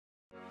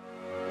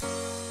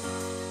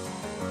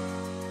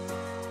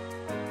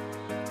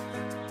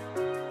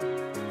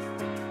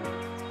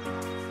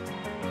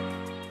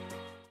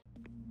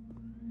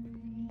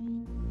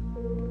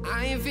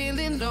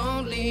feeling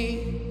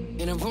lonely,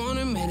 and I won't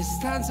admit it's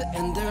time to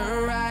end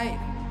the ride.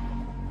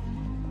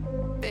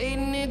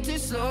 Fading it too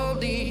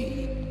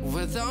slowly,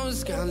 were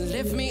those gonna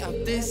lift me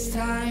up this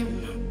time?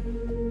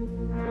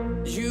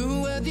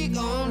 You were the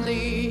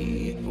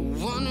only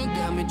one who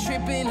got me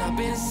tripping up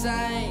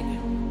inside.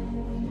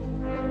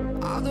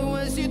 All the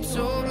words you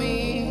told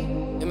me,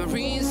 am I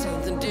reading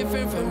something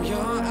different from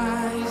your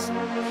eyes?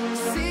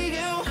 See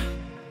you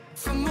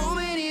for a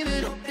moment,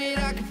 even hope that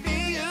I can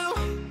feel you.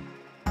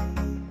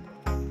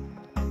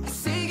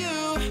 See you,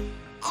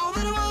 all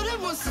that I wanted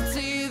was to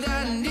tell you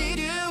that I need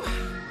you.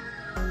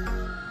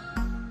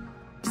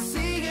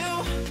 See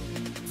you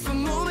for a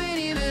moment,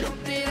 even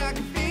hope that I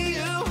can feel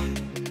you.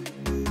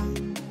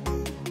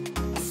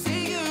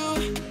 See you,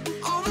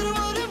 all that I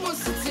wanted was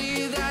to tell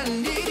you that I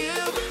need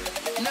you.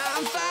 Now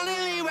I'm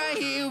finally right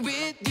here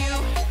with you.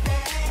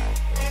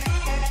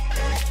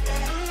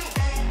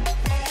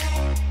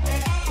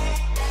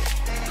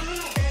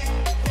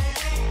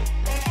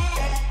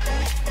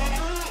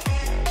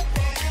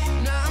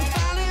 Now I'm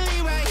finally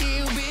right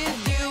here with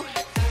you.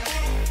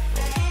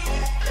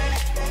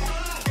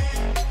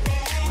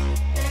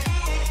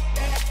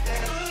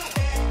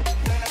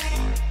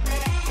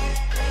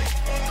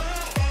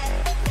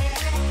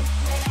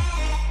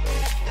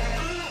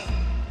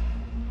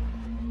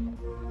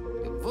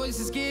 Your voice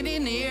is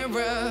getting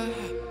nearer,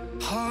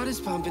 heart is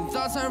pumping,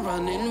 thoughts are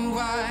running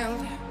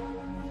wild.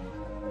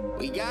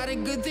 We got a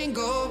good thing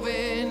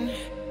going,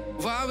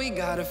 why we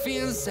gotta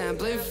feel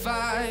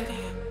amplified.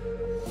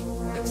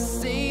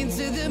 Stay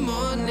till the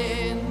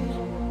morning,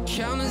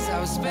 countless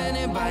hours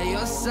spending by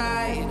your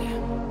side.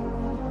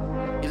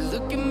 You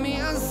look at me,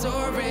 I'm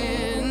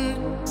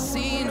soaring,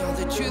 seeing all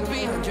the truth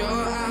behind your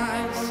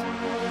eyes.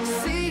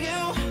 See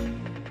you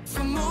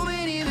for a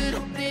moment, even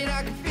hope that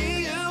I can feel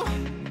you.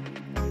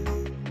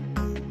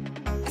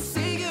 I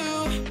see you,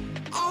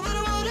 all that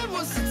I wanted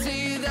was to tell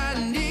you that I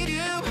need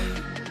you.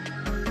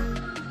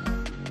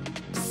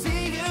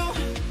 See you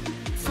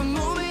for a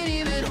moment,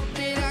 even hope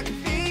that I can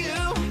feel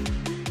you.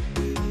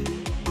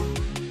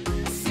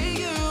 See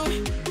you,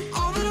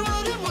 all that I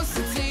wanted was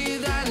to tell you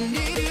that I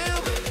need you.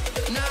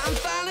 Now I'm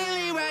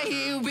finally right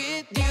here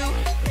with you.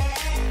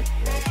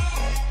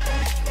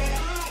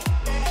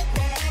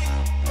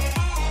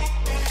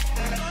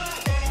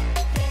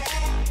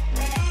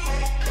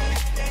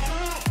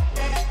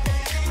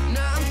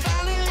 Now I'm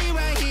finally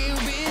right here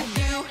with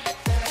you.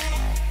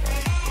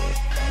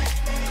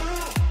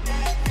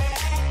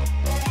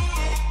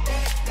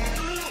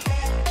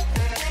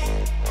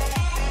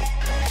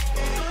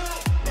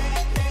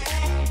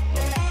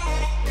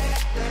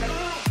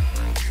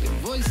 Your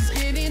voice is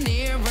getting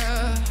nearer,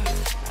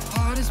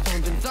 heart is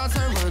pumping, thoughts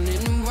are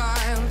running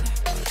wild.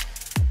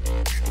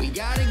 We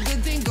got a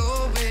good thing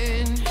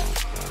going,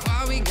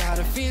 why we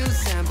gotta feel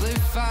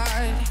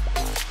amplified.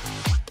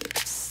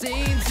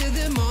 Stay till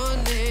the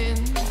morning,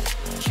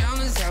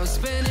 countless hours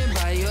spending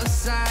by your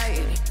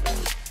side.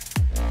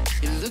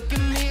 You look at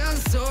me, I'm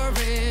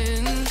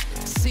soaring,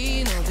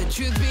 seeing all the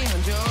truth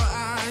behind your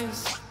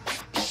eyes.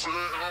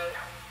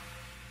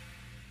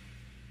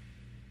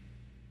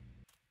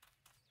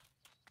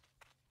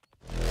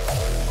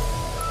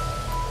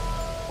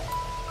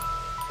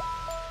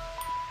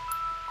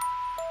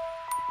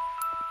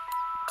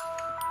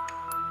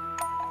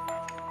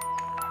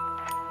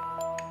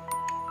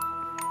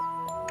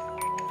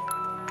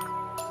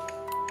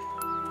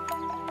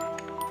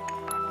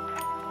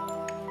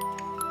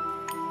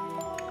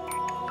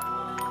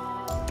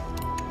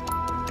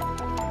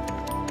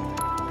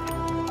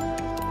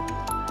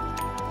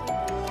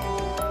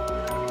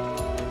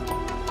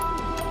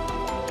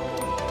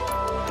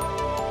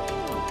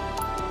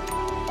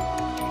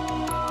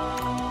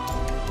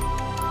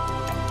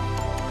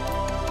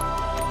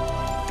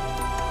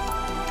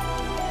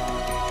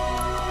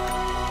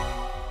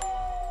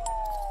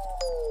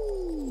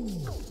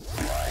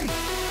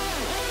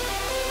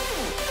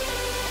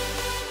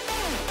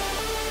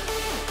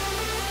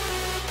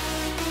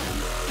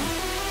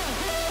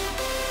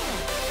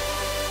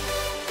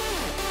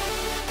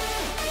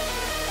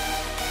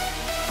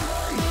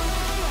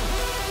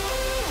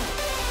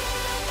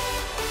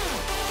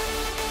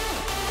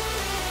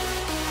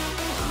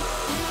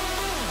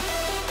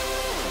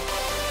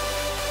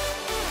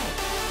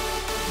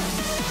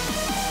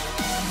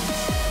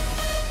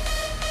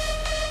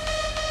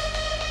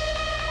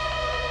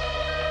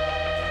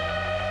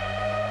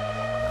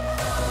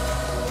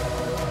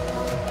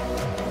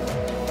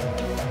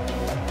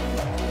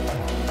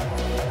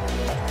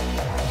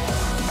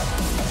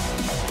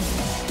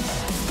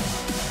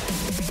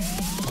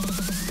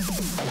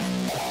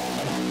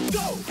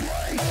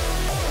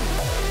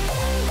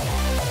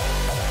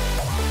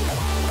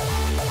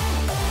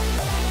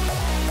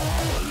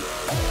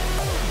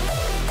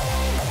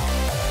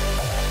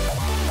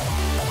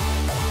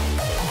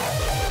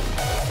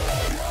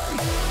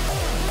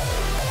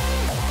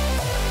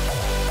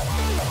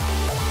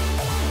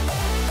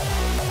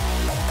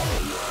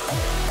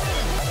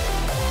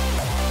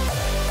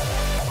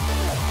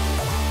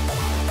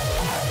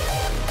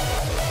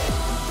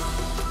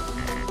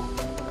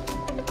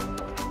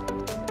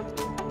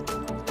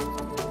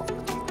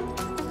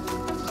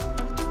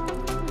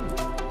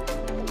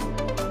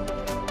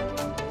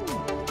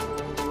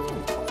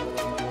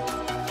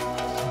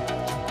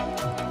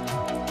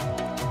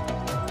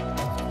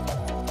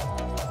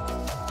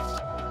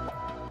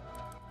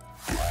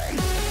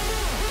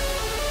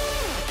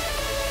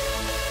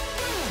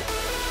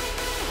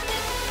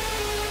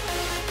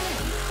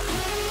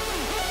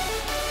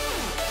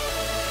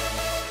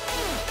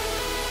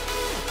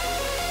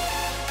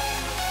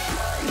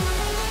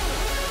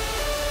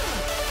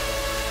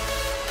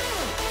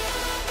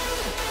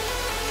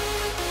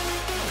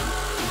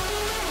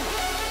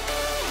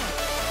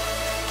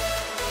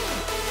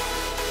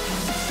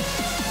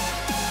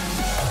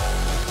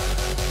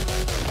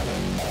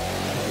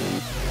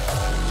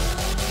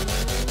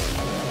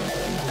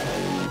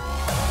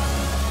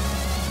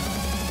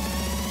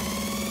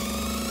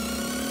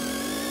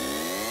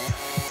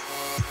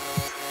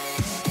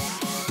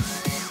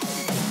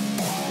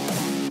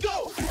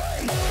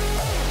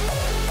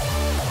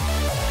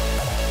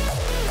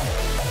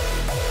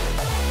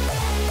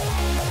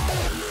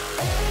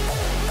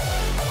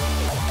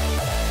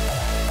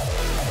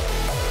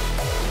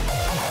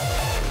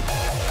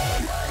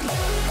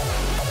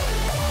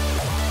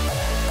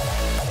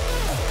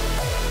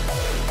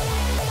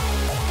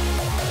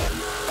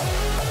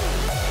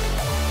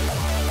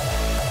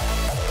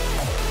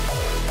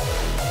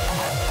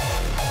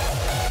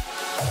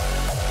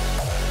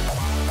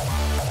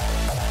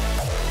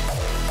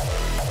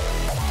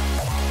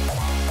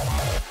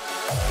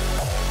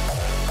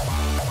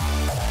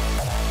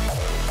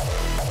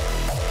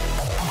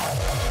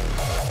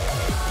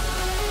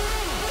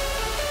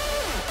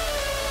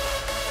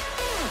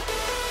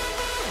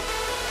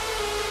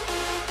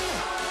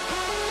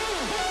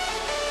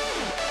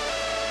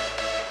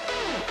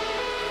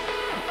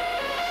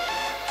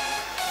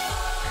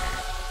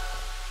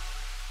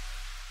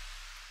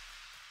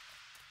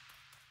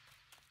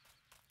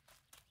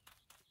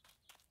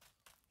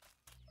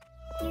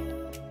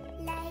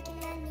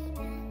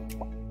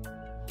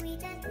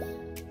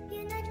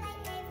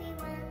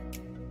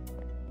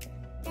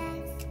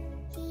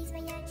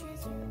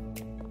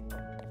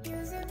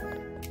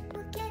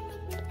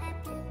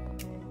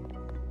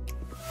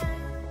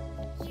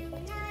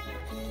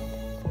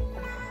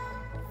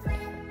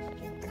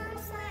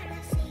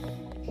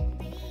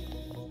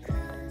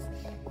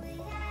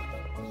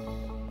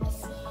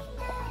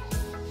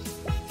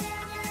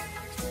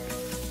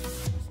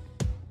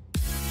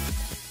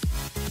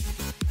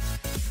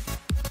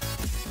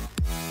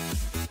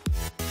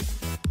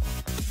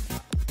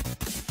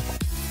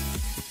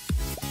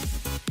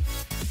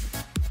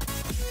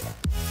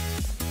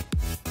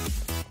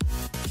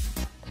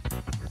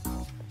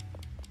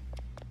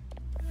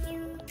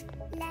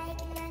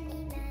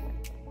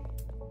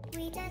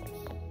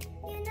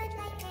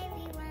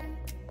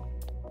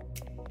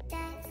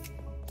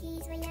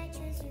 Here's why I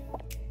chose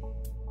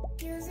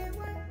you. You're the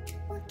one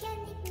who can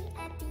make me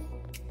happy.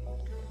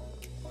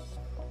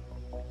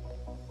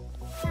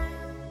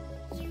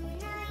 Now you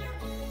and I